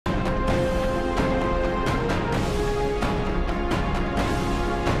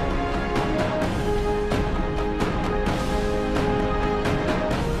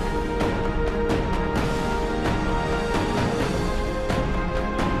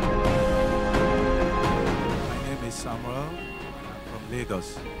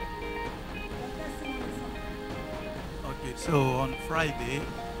Lagos. Okay, so on Friday,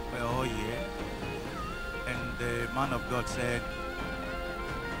 we're all here, and the man of God said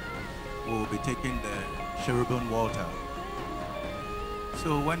we'll be taking the Cherubim water.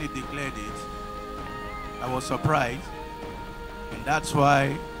 So when he declared it, I was surprised, and that's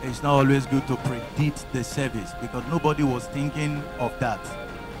why it's not always good to predict the service, because nobody was thinking of that.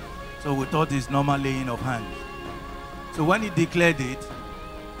 So we thought it's normal laying of hands. So when he declared it,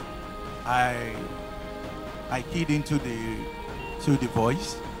 I keyed into the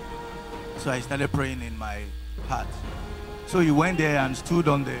voice. So I started praying in my heart. So he went there and stood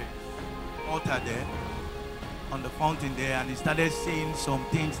on the altar there, on the fountain there, and he started saying some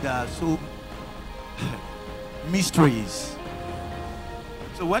things that are so mysteries.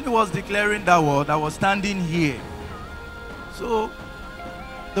 So when he was declaring that word, I was standing here. So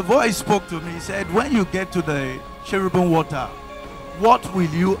the voice spoke to me. He said, when you get to the Cherubim water, what will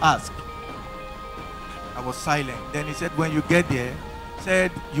you ask? I was silent. Then he said, when you get there,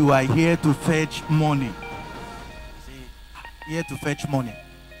 said, you are here to fetch money. See, here to fetch money.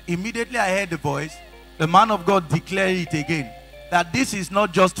 Immediately I heard the voice. The man of God declared it again, that this is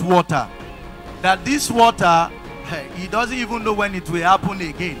not just water. That this water, he doesn't even know when it will happen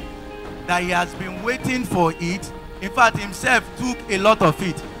again. That he has been waiting for it. In fact, himself took a lot of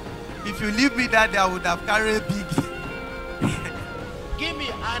it. If you leave me that day, I would have carried big. Give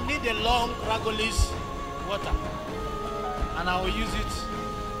me, I need a long Ragolis water. And I will use it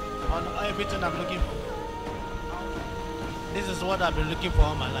on everything I'm looking for. This is what I've been looking for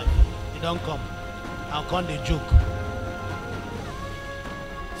all my life. It don't come. I'll come the joke.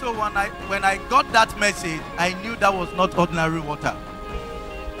 So when I got that message, I knew that was not ordinary water.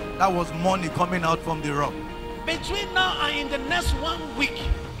 That was money coming out from the rock. Between now and in the next 1 week,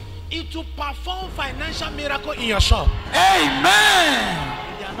 it will perform financial miracle in your shop. Amen.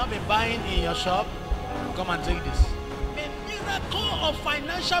 If they are not been buying in your shop, come and take this. A miracle of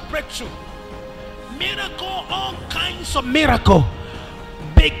financial breakthrough. Miracle, all kinds of miracle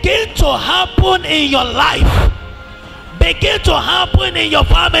begin to happen in your life. Begin to happen in your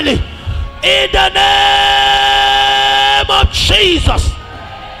family. In the name of Jesus.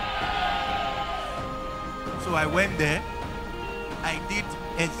 So I went there. I did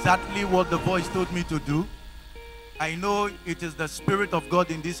exactly what the voice told me to do. I know it is the Spirit of God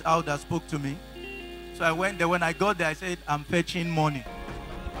in this house that spoke to me. So I went there. When I got there, I said, I'm fetching money.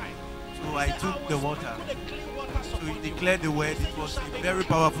 So I took the water. So he declared the word. It was a very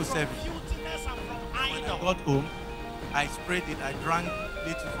powerful service. When I got home, I sprayed it. I drank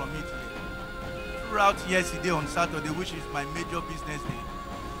little from it. Throughout yesterday on Saturday, which is my major business day,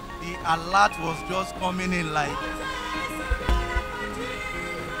 the alert was just coming in like.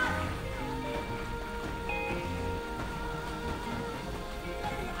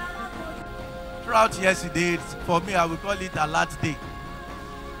 Throughout yesterday, for me, I would call it alert day.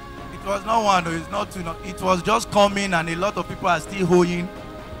 It was not one, it's not two. It was just coming, and a lot of people are still holding.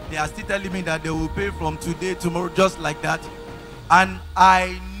 They are still telling me that they will pay from today, tomorrow, just like that. And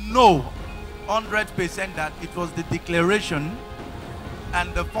I know 100% that it was the declaration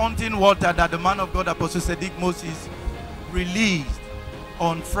and the fountain water that the man of God, Apostle Sediq Moses, released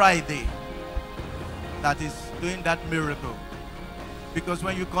on Friday that is doing that miracle. Because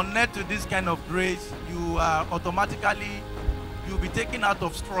when you connect to this kind of grace, you are automatically, you'll be taken out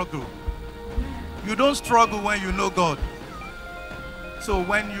of struggle. You don't struggle when you know God. So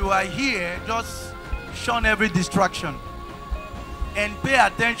when you are here, just shun every distraction and pay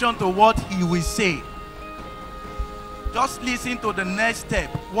attention to what he will say. Just listen to the next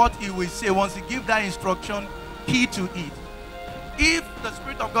step, what he will say. Once he gives that instruction, key to it. If the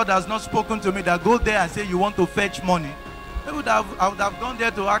Spirit of God has not spoken to me that go there and say you want to fetch money, I would have gone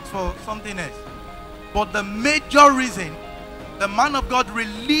there to ask for something else. But the major reason the man of God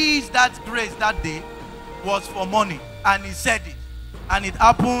released that grace that day was for money. And he said it. And it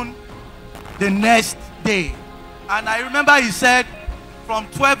happened the next day. And I remember he said from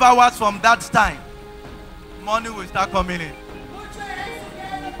 12 hours from that time, money will start coming in.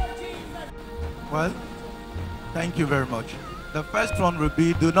 Well, thank you very much. The first one will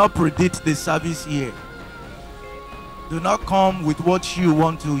be, do not predict the service here. Do not come with what you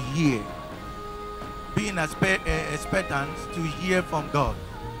want to hear. Be in expectant to hear from God.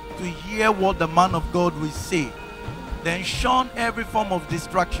 To hear what the man of God will say. Then shun every form of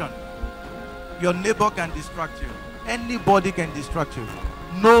distraction. Your neighbor can distract you. Anybody can distract you.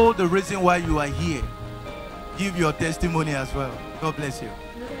 Know the reason why you are here. Give your testimony as well. God bless you.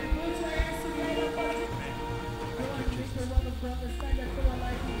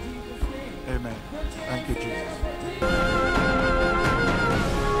 Amen. Thank you, Jesus.